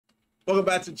Welcome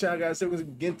back to the channel, guys. It was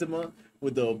Gintama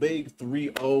with the big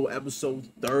 3-0 episode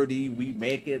 30. We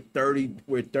make it 30.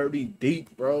 We're 30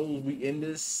 deep, bro. We in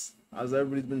this. As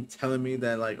everybody's been telling me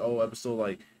that, like, oh, episode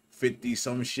like 50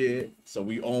 some shit. So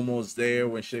we almost there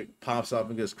when shit pops up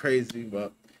and gets crazy.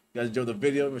 But if you guys enjoyed the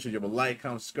video, make sure you have a like,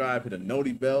 comment, subscribe, hit the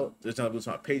noti bell. This channel goes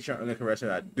to my Patreon.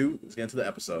 Animereaction I do. Let's get into the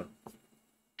episode.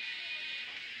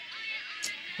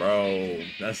 Bro,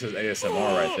 that's just ASMR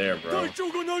right there, bro.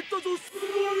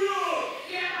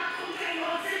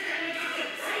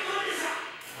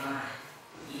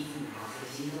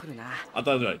 I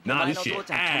thought it was like, nah, this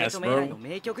shit ass, bro.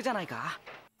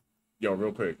 Yo,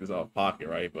 real quick, this is out of pocket,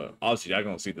 right? But obviously, y'all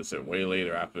gonna see this shit way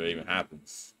later after it even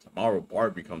happens. Tomorrow,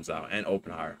 Barbie comes out and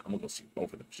Oppenheimer. I'm gonna go see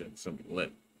both of them shit. It's gonna be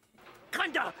lit. Yo.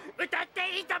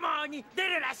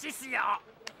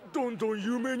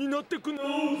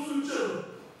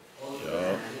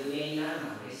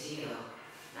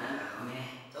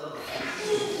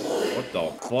 What the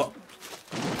fuck?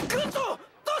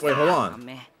 Wait, hold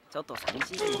on.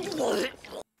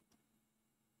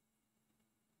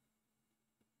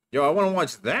 Yo, I want to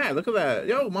watch that. Look at that.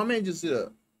 Yo, my man just did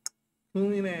a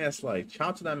clean ass like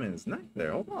chop to that man's neck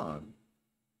there. Hold on.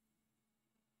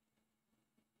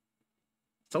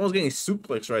 Someone's getting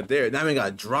suplex right there. That man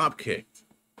got drop kicked.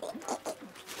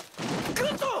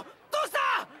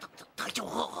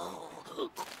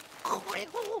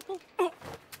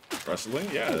 Wrestling?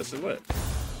 Yeah, that's it.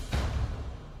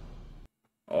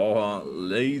 Oh,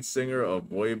 lead singer of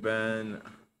boy band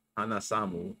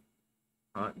Hanasamu.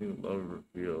 Hot new love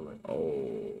reveal. Like,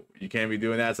 oh, you can't be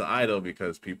doing that to Idol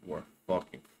because people are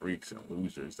fucking freaks and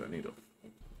losers that need a.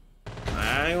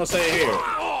 I ain't gonna say it here.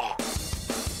 I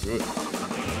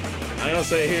ain't gonna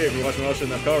say it here if you're watching Russian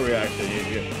NFL reaction.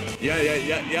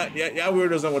 Yeah,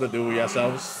 weirdos know what to do with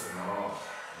yourselves.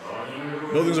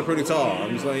 Buildings are pretty tall.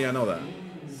 I'm just letting y'all know that. I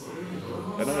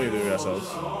know what you do with yourselves.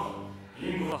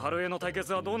 Yeah,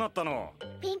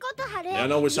 I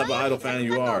know which type of Idol fan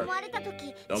you are.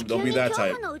 Don't be that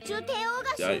type.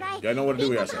 Yeah, I know what to do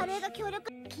with yourselves.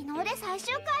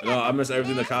 No, I missed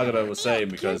everything that Kagura was saying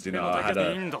because, you know, I had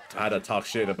to talk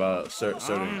shit about certain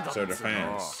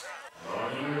fans.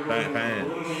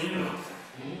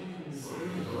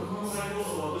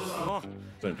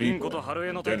 People. Okay,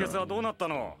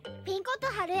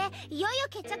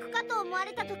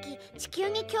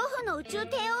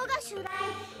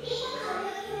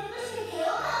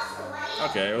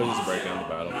 it was just a breakdown of the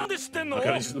battle.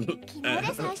 Okay,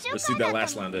 let's see that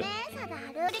last line there.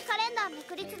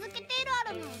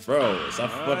 Bro, stop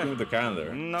fucking with the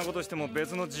calendar.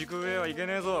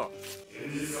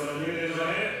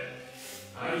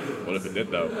 What if it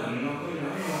did though?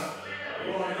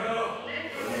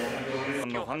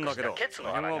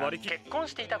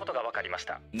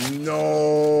 No.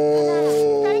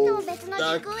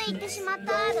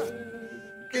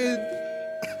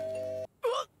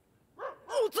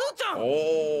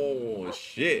 Oh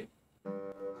shit.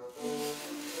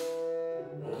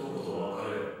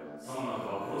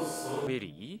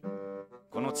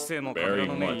 Very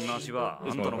much.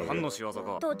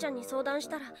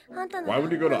 Why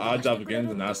would you go to odd job again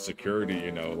and not security,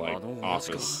 you know, like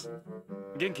office?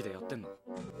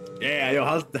 Yeah, yo,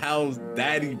 how's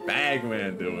Daddy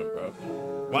Bagman doing, bro?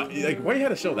 Why you had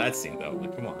to show that scene though?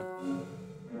 Like, come on.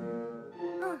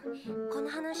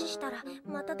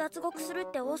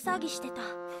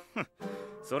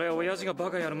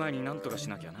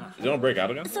 You don't break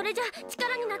out again?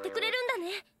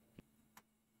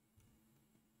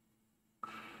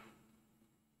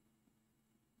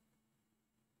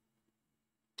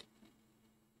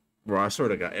 Bro, I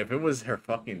sort of got, if it was her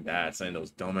fucking dad saying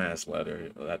that dumbass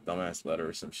letter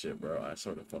or some shit, bro, I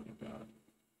sort of fucking got.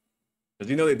 Cause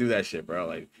you know they do that shit, bro.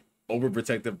 Like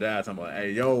overprotective dads. I'm like,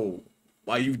 hey, yo,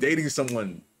 why you dating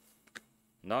someone?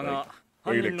 Like,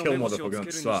 ready to kill motherfucker on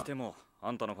the spot.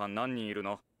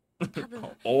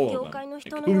 All of them,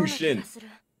 including Shin.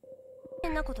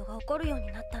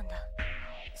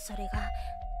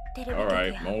 All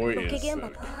right, Moe is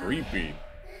creepy.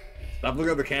 Stop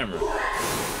looking at the camera.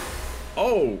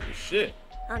 Oh shit.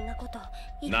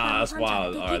 Nah, that's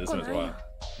wild. Alright, this one's wild.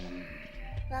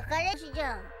 I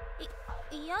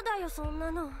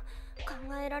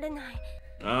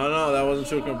don't know, that wasn't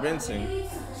too convincing. You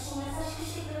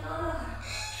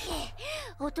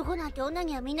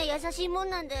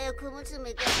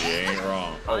ain't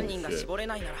wrong. Oh shit.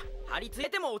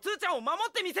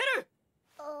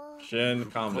 Shin,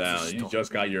 calm down. You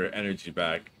just got your energy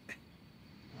back.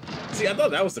 See, I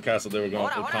thought that was the castle they were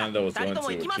going to. Kondo was going to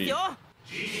achieve.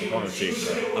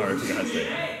 Alright, you guys say.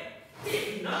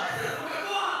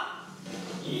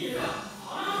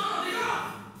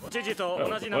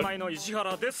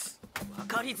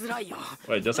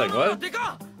 Wait, just like what? Just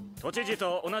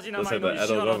like the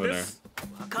Edo governor.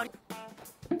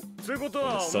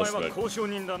 Suspect.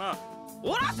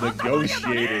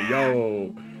 Negotiator,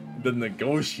 yo. The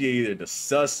negotiator, the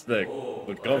suspect,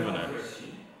 the governor.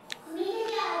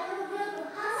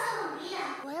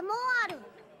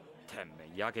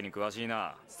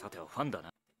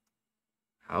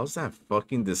 How's that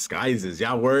fucking disguises?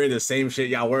 Y'all wearing the same shit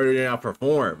y'all wearing when y'all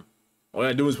perform. All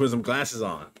I do is put some glasses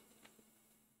on.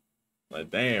 Like,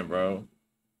 damn, bro.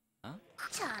 Huh?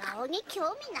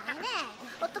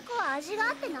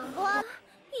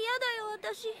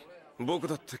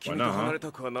 Why not, huh?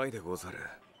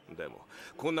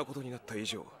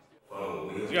 You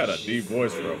got a deep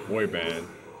voice for a boy band.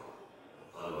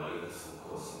 I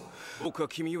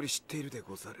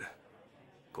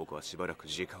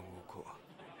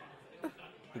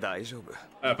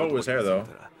fuck with his hair though.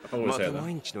 I fuck with his hair though.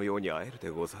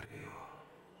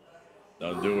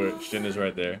 Don't do it. Shin is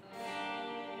right there.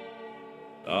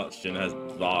 Oh, Shin has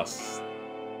lost.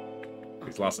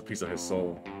 He's lost a piece of his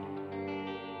soul.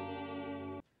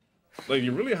 Like,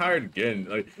 you really hired Gin.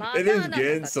 Like, it is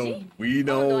Gin, so we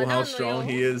know how strong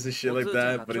he is and shit like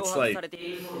that, but it's like,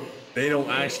 they don't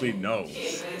actually know.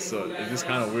 So it's just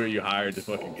kind of weird you hired the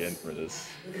fucking Gin for this.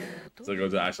 So it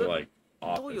goes to actually, like,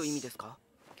 office.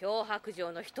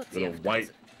 Little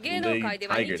white leg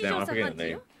tiger. Damn, I forget the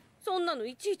name.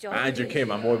 Magic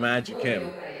Kim, I'm more Magic Kim.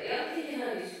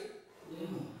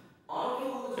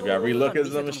 If y'all relook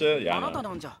at them and shit, yeah, I know.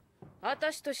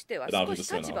 私としては少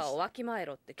し立場をわきまえ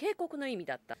ろって警告の意味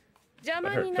だった。邪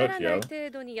魔にならない程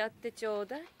度にやってちょう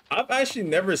だい。I've actually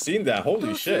never seen that.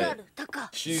 Holy shit.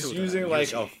 She's using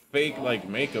like a fake like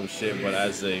makeup shit, but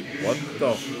as a what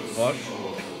the fuck?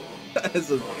 As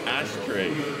an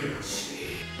ashtray.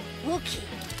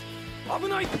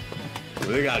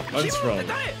 Where they got guns from?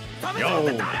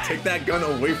 Yo, take that gun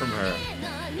away from her.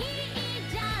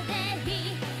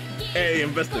 Hey,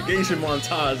 investigation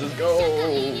montage. Let's go.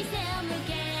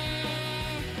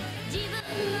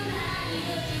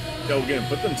 Yo, again,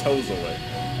 put them toes away.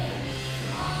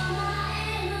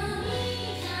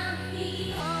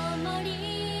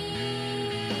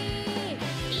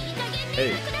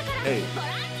 Hey, hey,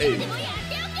 hey.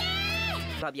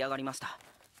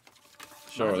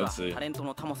 Sure, let's see.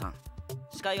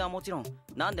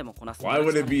 Why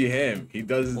would it be him? He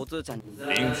does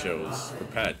game shows for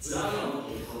pets.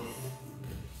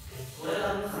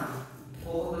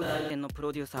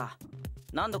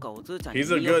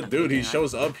 He's a good dude. He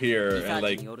shows up here and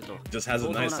like just has a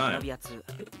nice time.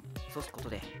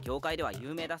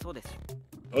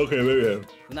 Okay, maybe him.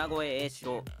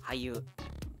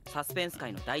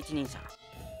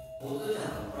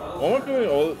 One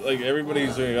feeling like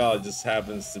everybody's doing it just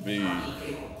happens to be.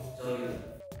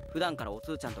 What?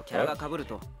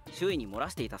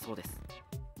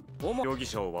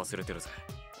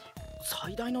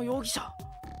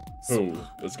 Who?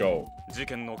 Let's go.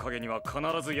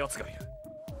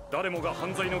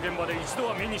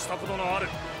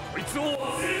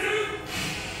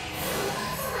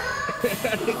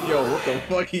 Yo, what the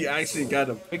fuck? He actually got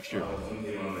a picture.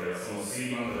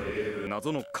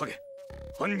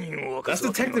 That's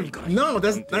Detective. No,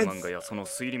 that's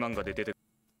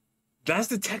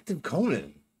Detective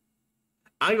Conan.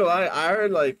 I ain't gonna lie, I heard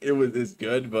like it's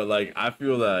good, but like I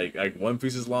feel like One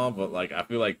Piece is long, but like I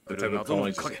feel like Detective Conan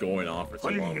is just going on for so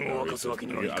long. I'll give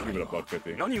it a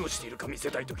 $1.50.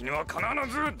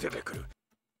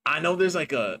 I know there's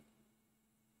like a.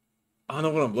 I don't know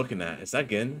what I'm looking at. Is that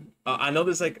Gin? I know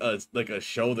there's like a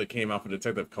show that came out for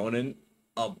Detective Conan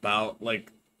about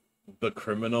like the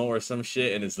criminal or some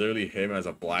shit, and it's literally him as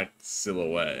a black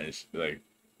silhouette, and like.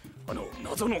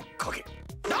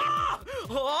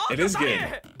 It is Gin.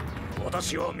 What do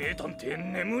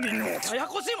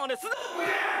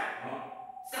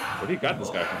you got this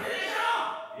guy from?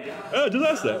 Oh, just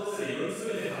ask that.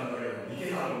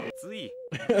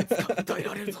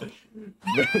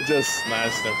 Just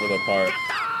smashed him for the part.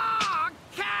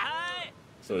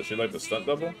 So is she like the stunt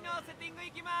double?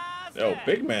 Yo,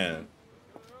 big man.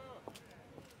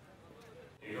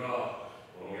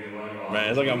 Man,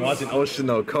 it's like I'm watching Ocean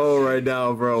no Ko right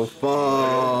now, bro. Fuck.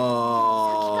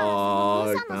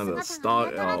 Not a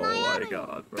stock. Oh my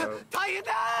god, bro.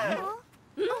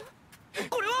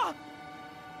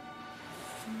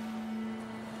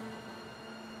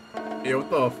 Yo, what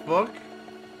the fuck?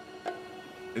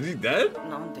 Is he dead?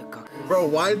 Bro,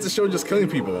 why is the show just killing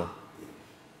people?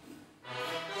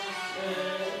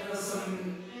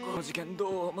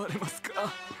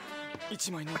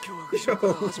 一枚の今日は藤か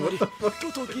ら始まり、とう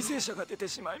とう犠牲者が出て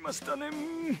しまいましたね。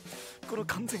この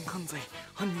完全犯罪、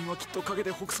犯人はきっと陰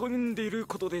で北総にんでいる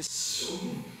ことです。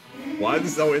 Why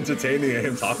is it so entertaining at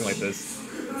him talking like this?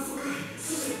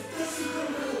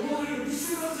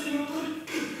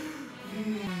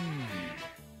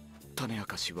 種明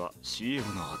かしは CM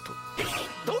の後。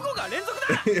どこが連続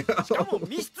だ。しかも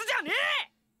密室じゃね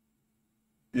え。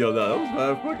Yo, that was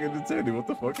not fucking entertaining. What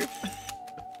the fuck?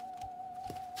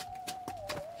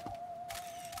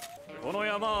 この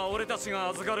山は俺たちが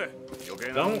預かる。余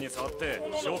計なものに触って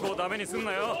証拠をダメにすん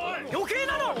なよ。余計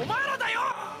なのはお前らだよ。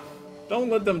 Don't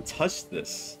let them touch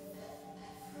this.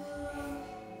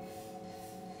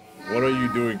 What are you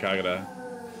doing, Kagura?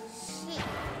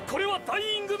 これはダ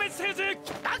イイングメッセージ。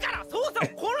だから操作を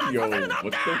混乱 Yo, させるなって。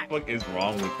 what the fuck is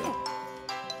wrong with them?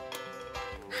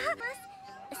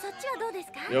 そっちはどうで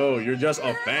すか？ Yo, you're just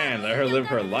a fan. Let her live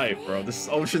her life, bro. This is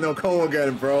Oceanoko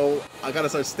again, bro. I gotta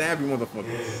start stabbing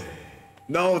motherfuckers.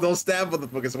 No, don't stab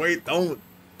motherfuckers. Wait, don't.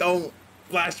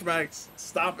 Flashbacks.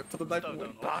 Stop it. Put the knife away.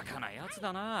 バカなやつ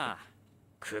だな。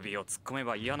首を突っ込め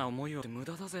ば嫌な思いを無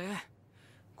駄だぜ。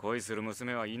恋する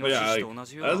娘は命 Yeah, と同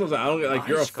じよ。 that's what I'm saying. I don't get like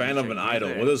you're a fan of an idol.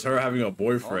 What does her having a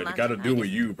boyfriend gotta do with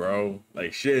you, bro?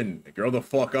 Like shit, grow the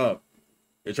fuck up.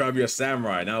 You're trying to be a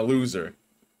samurai, not a loser.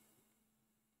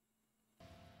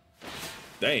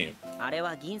 Damn. あれ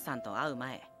は銀さんと会う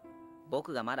前、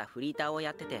僕がまだフリーターを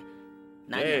やってて、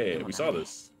 Yeah, we saw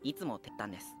this. いつもってた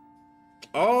んです。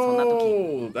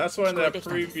 Oh, that's why in that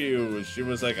preview she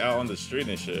was like out on the street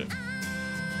and shit.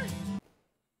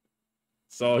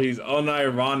 So he's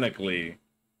unironically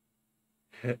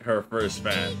her first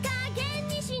fan.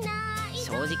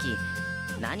 正直、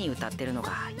何歌ってるの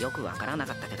かよくわからな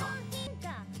かったけど。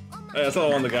 Hey, I saw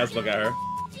one of the guys look at her.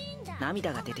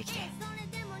 涙が出てきて。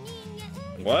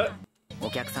 What? お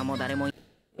客さんも誰も。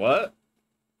 What?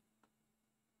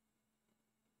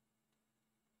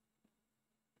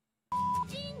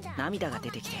 涙が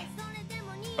出てきて。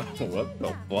 What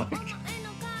the fuck?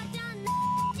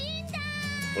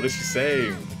 What is she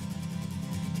saying?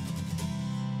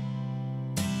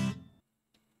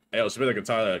 Hey, she made the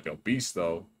guitar like a beast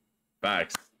though.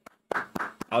 Facts. I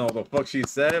don't know what the fuck she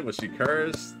said, but she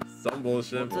cursed. Some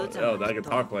bullshit. But, yo, that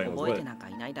guitar playing was lit. なんか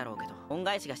いないだろうけど、恩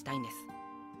返しがしたいんです。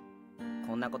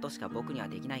こんなことしか僕には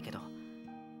できないけど。 And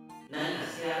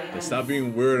stop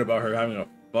being weird about her having a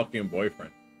fucking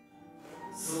boyfriend.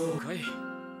 そうかい。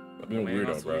 Stop being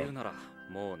weirdo, そう言う bro. なら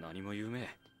もう何も言うめ。 ケンち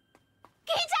ゃ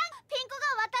ん、ピンクが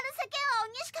渡る世間は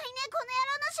鬼しかいねえこの野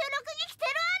郎の収録に来て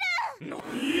るある。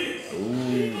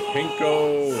 Ooh, Pinko.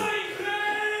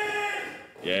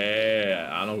 Yeah,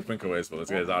 I don't know who Pinko is, but let's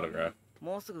get his autograph.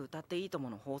 もうすぐ歌っていいとも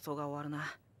の放送が終わる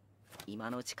な。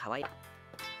今のうち可愛い。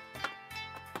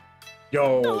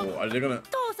 Yo, are they gonna?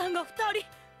 父さんが2人。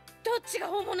どっちが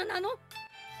本物なの？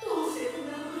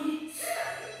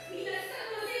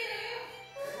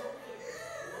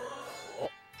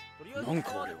 なん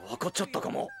か俺分かっちゃったか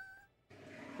も。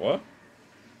 What?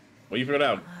 What you figured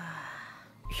out?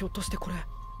 ひょっとしてこれ。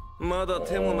まだ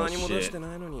手も何も出して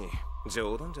ないのに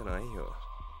冗談じゃないよ。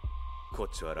こっ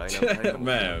ちは来年大会も決まっ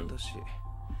たし。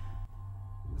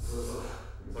そうそう。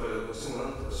それでこっちもな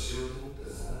んとかしようと思って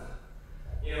さ。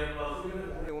やっぱ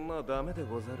女はダメで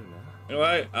ござるな。You know,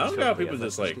 I don't know how people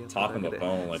just like talk on the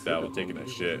phone like that while taking a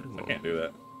shit. I can't do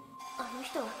that. あの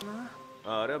人は。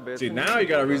 See, now you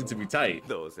got a reason to be tight.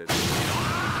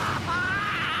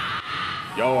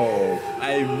 Yo,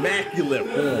 immaculate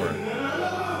form.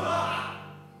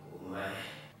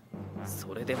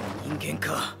 それでも人間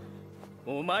か。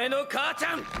お前の母ち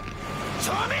ゃん、ちょ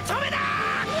めちょめだ。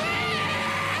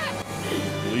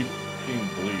 Bleep,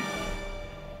 bleep.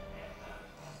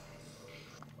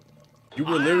 You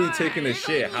were literally taking a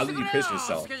shit. How did you piss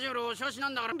yourself?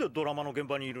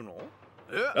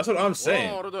 That's what I'm saying.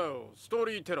 Oh,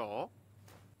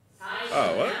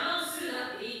 what?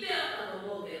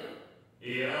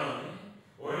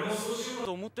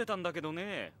 と思ってたんだけど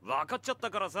ね。分かっちゃった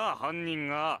からさ、犯人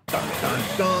が。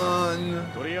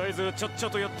 Dun. とりあえずちゃっちゃ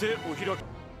とやってお開き。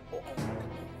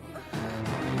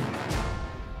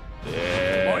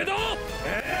 Yeah. おいど。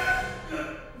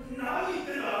何言っ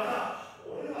てんだあなた。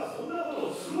俺はそんなこと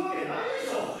をするわけないでし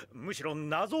ょ。むしろ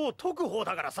謎を解く方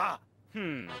だからさ。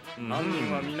犯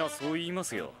人はみんなそう言いま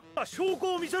すよ。証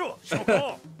拠を見せろ。証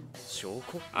拠。証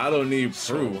拠。 I don't need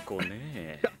証 proof. 拠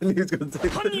ね。 He's gonna take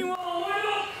犯人はお前だ。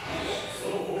そ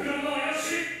の国の怪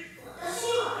しい。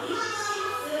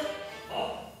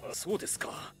そうです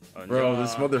か。 Bro,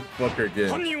 this motherfucker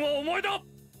犯 again. 人はお前だ。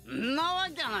んなわ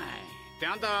けじゃない。って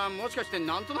あんたもしかして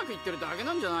なんとなく言ってるだけ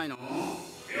なんじゃないの？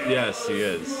 Yes, he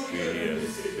is. He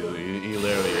is. He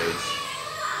literally is.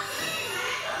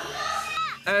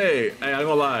 Hey, I'm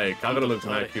gonna lie. Kagura looks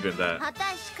mad cute in that.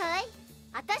 私かい？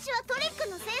私はトリック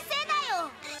の先生だよ。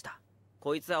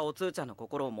こいつはおつーちゃんの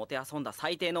心をもてあそんだ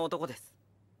最低の男です。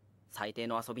最低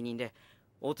の遊び人で、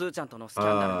おつーちゃんとのスキ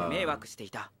ャンダルで迷惑してい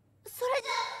た。それじ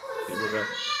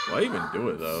ゃ。Why even do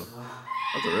it though?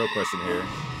 That's a real question here.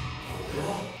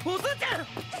 おつーちゃん。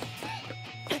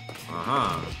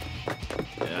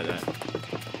Yeah,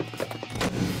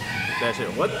 that shit.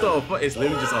 What the fuck? It's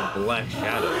literally just a black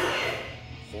shadow.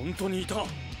 本当にいた。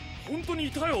本当に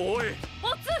いたよ、おい。お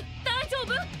つ、大丈夫？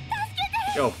助け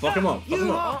て。 Yo, fuck him up. Fuck him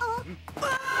up.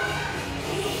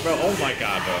 Bro, oh my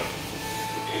god, bro.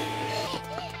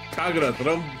 Kagura,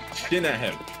 throw shin at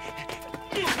him.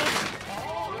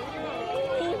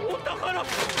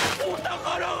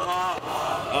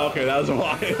 Okay, that was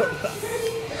wild.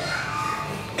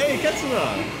 Hey, Katsuna!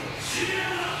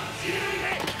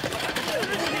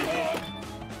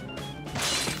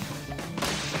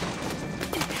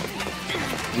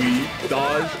 We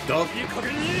dodge, duck.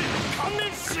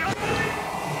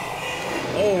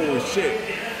 Oh shit.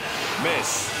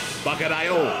 Miss.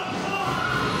 Bakarayo.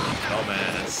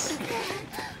 Dumbass.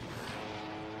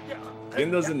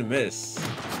 Gin doesn't miss.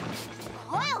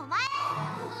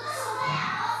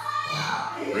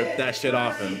 Rip that shit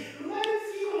off him.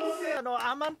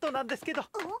 アマントなんですけど。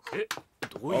え、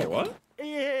どう Oh, いうこと？ what?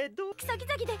 先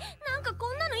々でなんかこ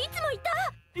んなのいつもいた。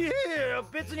いやいや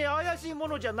別に怪しいも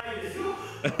のじゃないですよ。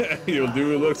You'll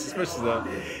do it look suspicious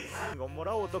though. も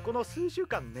らおうとこの数週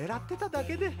間狙ってただ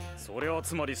けで。それは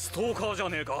つまりストーカーじゃ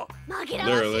ねえか。紛ら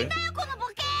わしいんだよこのボ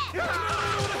ケ。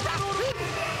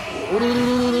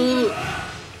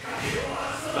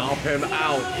Stomp him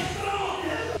out.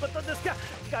 ことですか。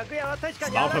楽屋は確か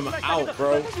に Stomp him out,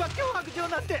 bro. 私は脅迫状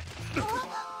なんて。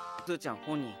つーちゃん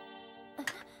本人。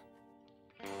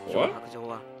 What? 脅迫状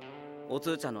はおつ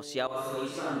ーちゃんの幸せを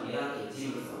一番に願って人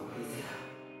物を送りつけた。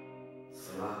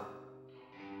それは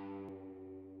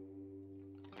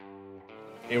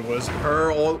It was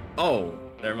her all. Oh,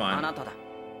 never あ mind. なただ。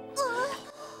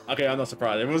 Okay, I'm not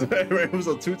surprised. It was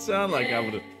a toot sound. Like I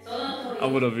would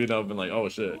have, you know, been like, oh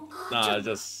shit. Nah, it's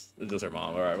just her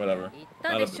mom. All right, whatever. 言っ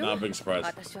たでしょ。 Not a big surprise.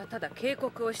 私はただ警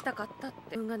告をしたかったっ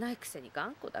て。運がないくせに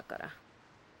頑固だから。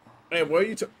 Hey, what are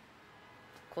you?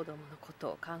 子供のこと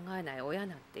を考えない親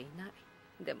なんていない。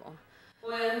でも。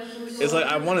 It's like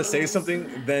I want to say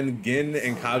something, then Gin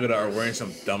and Kagura are wearing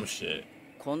some dumb shit.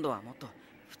 今度はもっと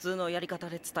普通のやり方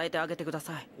で伝えてあげてくだ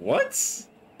さい。 What?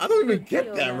 I don't even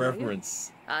get that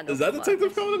reference. Is that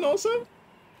Detective Conan also?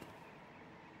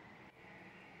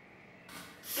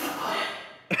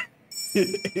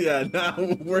 Yeah, now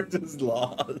we're just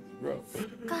lost, bro.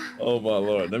 Oh my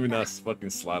lord, let me not fucking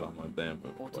slide on my damn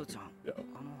book. おつーちゃん。 Yo,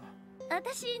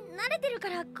 私慣れてるか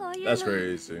らこういうの。 that's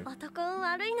crazy. 男運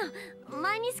悪いの。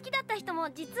前に好きだった人も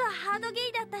実はハードゲ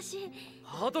イだったし。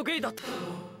ハードゲイだった。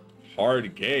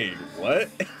 Hard gay? What?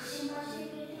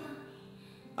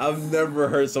 I've never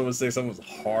heard someone say someone's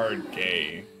hard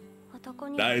gay.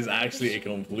 That is actually a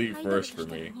complete first for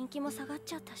me. 人気も下がっ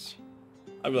ちゃったし。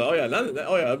 I'd be like, oh yeah,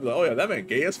 oh yeah, that man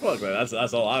gay as fuck. Like,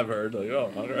 that's all I've heard. Like, oh,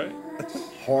 all right.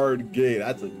 Hard gay.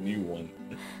 That's a new one.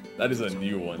 That is a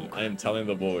new one. I am telling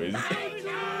the boys.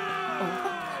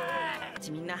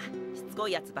 みんなしつこ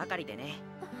いやつばかりでね。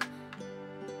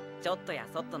ちょっとや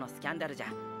そっとのスキャンダルじゃ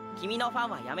君のファン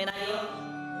はやめないよ。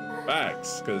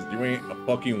 Facts, cause you ain't a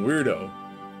fucking weirdo.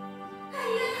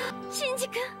 シンジ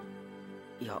君。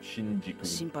いや、 Shinji-kun.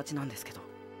 新八なんですけど。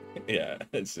 Yeah,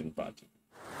 it's Shinpachi.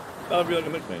 That'll be like a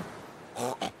nickname.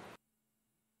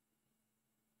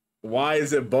 Why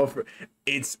is it buffer?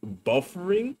 It's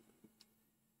buffering?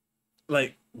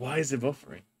 Like, why is it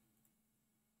buffering?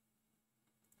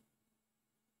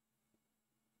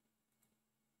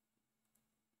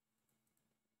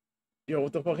 Yo,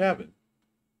 what the fuck happened?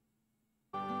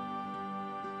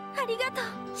 ありがと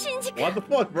う、シンジ君。 What the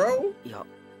fuck, bro? いや、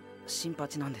新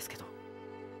八なんですけど。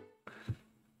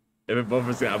 If it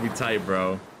buffers, I'll be tight,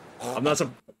 bro. I'm not so.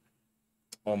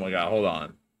 Oh my god, hold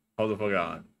on. Hold the fuck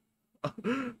on.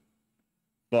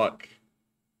 Fuck.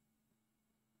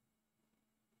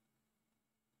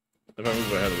 If I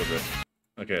move ahead a little bit.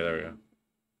 Okay, there we go.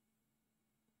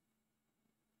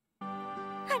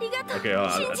 ありがとう。 Okay, hold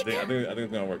on. I think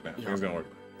it's gonna work now. I think it's gonna work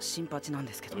now. 新八なん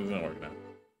ですけ I ど。 think it's gonna work now.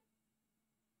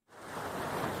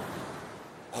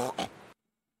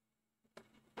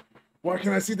 Why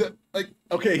can't I see that? Like,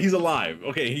 okay, he's alive.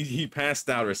 Okay, he passed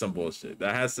out or some bullshit.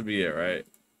 That has to be it, right?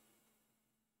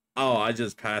 Oh, I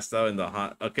just passed out in the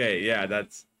hot. Okay, yeah,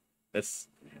 that's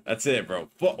it, bro.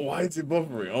 But why is it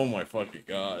buffering? Oh my fucking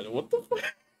god! What the fuck?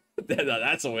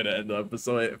 That's a way to end the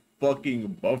episode.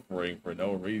 Fucking buffering for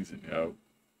no reason, yo.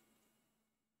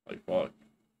 Like fuck.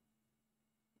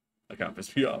 That kind of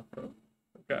pissed me off, bro.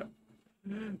 Okay.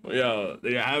 But yo,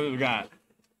 they haven't got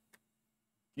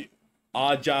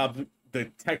Odd Job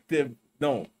Detective.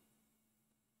 No.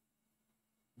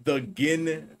 The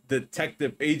Gin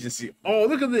Detective Agency. Oh,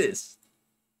 look at this.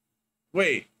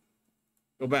 Wait.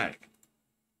 Go back.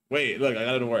 Wait, look, I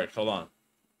got it to work. Hold on.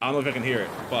 I don't know if I can hear it.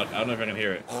 Fuck, I don't know if I can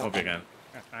hear it. Hope I can.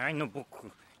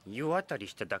 僕湯あたり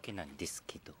しただけなんです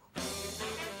けど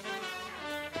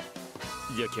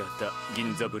焼きあった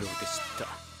銀三郎でした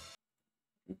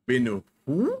Been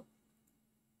who?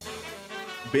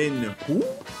 Been who?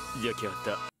 焼きあっ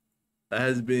た That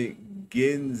has been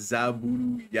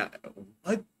Ginzaburu. Yeah.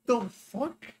 What the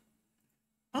fuck?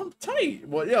 I'm tight.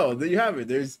 Well, yo, there you have it.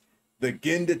 There's the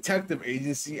Gin Detective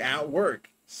Agency at work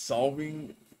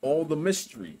solving all the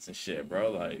mysteries and shit,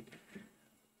 bro. Like,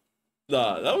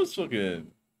 nah, that was fucking.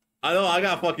 I know I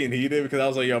got fucking heated because I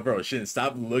was like, yo, bro, Shin,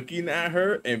 stop looking at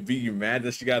her and be mad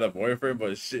that she got a boyfriend.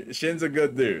 But Shin's a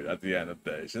good dude at the end of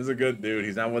the day. Shin's a good dude.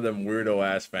 He's not one of them weirdo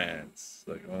ass fans.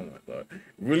 Like, oh my God.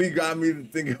 Really got me to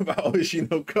think about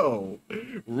Oshinoko.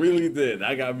 Really did.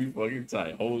 That got me fucking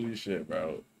tight. Holy shit,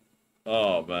 bro.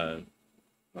 Oh, man.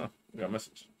 Huh, we got a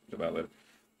message. Get that later.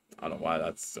 I don't know why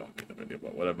that's so in the video,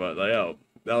 but whatever. But, like, yo,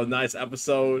 that was a nice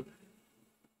episode.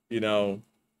 You know.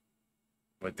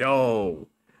 But, yo.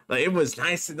 Like, it was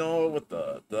nice to know with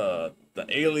the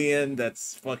alien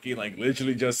that's fucking like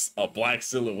literally just a black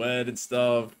silhouette and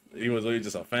stuff. He was really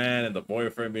just a fan, and the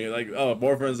boyfriend being like, oh,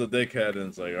 boyfriend's a dickhead, and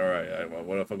it's like, all right,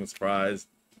 what a fucking surprise.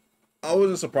 I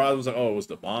wasn't surprised. I was like, oh, it was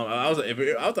the mom. I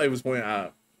thought he was pointing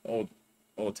out old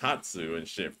Tatsu and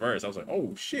shit first. I was like,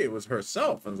 oh shit, it was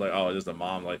herself. And it's like, oh, it's just the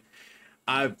mom. Like,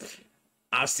 I've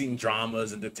seen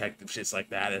dramas and detective shits like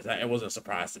that. It wasn't a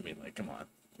surprise to me. Like, come on.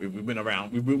 We've been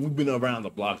around. We've been around the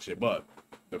block shit, but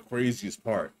the craziest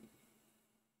part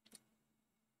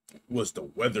was the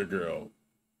weather girl.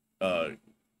 What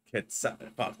was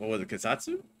it?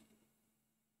 Kitsatsu?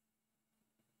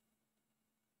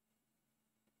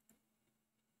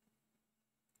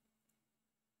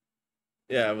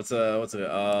 Yeah. What's it?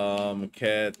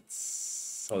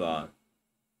 Hold on.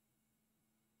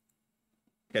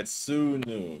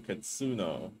 Katsuno,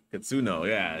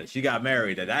 yeah, she got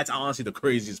married. And that's honestly the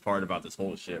craziest part about this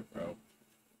whole shit, bro.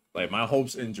 Like, my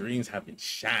hopes and dreams have been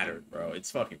shattered, bro. It's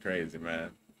fucking crazy, man.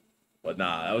 But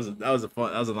nah, that was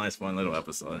a nice fun little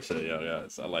episode and shit, yo,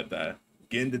 guys. I like that.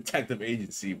 Gin Detective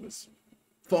Agency was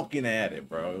fucking at it,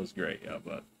 bro. It was great, yo.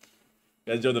 But if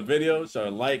you guys enjoyed the video, so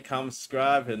like, comment,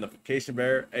 subscribe, hit the notification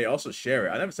bell. Hey, also share it.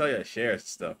 I never tell you how to share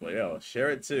stuff, but yo, share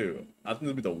it too. I think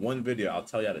it'll be the one video I'll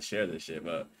tell you how to share this shit.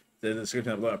 But in the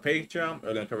description below, Patreon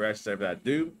or the correct stuff that I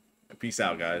do. And peace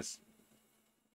out, guys.